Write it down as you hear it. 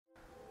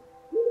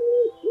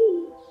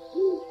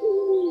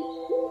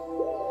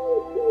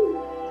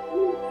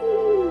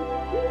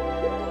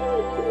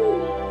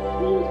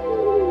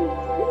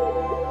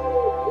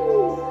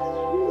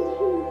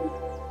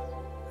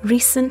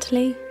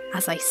Recently,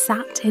 as I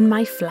sat in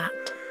my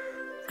flat,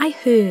 I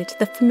heard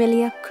the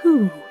familiar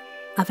coo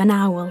of an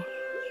owl.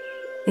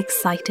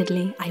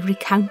 Excitedly, I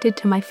recounted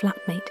to my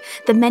flatmate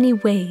the many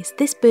ways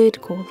this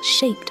bird call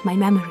shaped my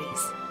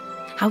memories,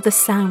 how the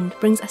sound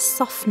brings a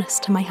softness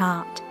to my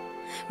heart,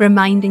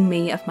 reminding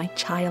me of my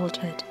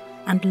childhood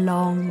and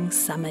long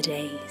summer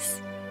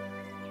days.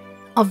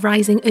 Of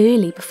rising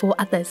early before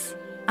others,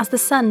 as the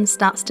sun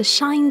starts to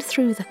shine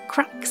through the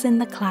cracks in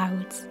the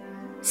clouds,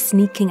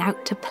 sneaking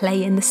out to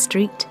play in the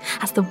street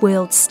as the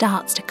world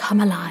starts to come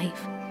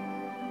alive.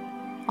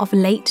 Of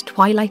late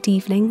twilight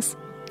evenings,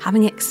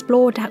 having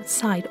explored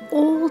outside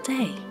all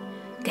day,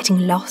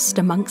 getting lost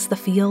amongst the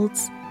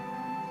fields,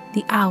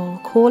 the owl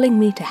calling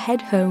me to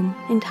head home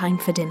in time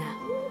for dinner.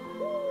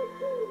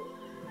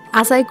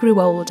 As I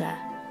grew older,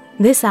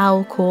 this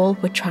owl call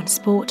would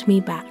transport me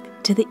back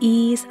to the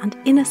ease and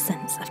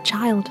innocence of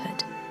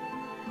childhood.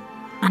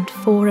 And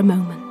for a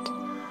moment,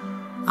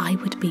 I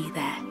would be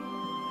there.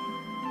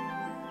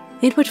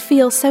 It would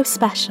feel so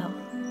special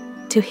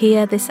to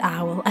hear this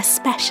owl,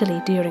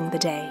 especially during the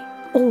day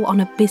or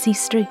on a busy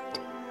street,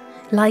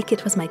 like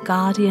it was my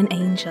guardian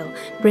angel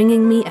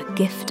bringing me a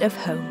gift of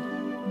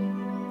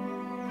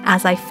home.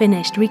 As I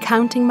finished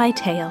recounting my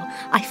tale,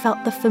 I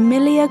felt the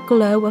familiar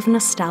glow of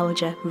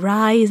nostalgia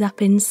rise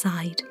up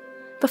inside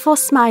before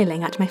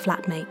smiling at my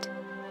flatmate.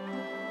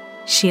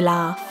 She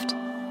laughed,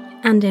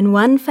 and in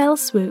one fell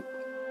swoop,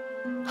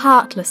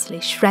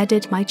 heartlessly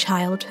shredded my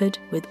childhood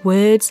with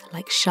words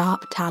like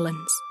sharp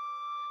talons.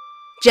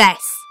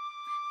 "Jess,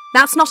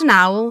 that's not an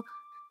owl,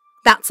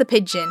 that's a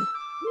pigeon."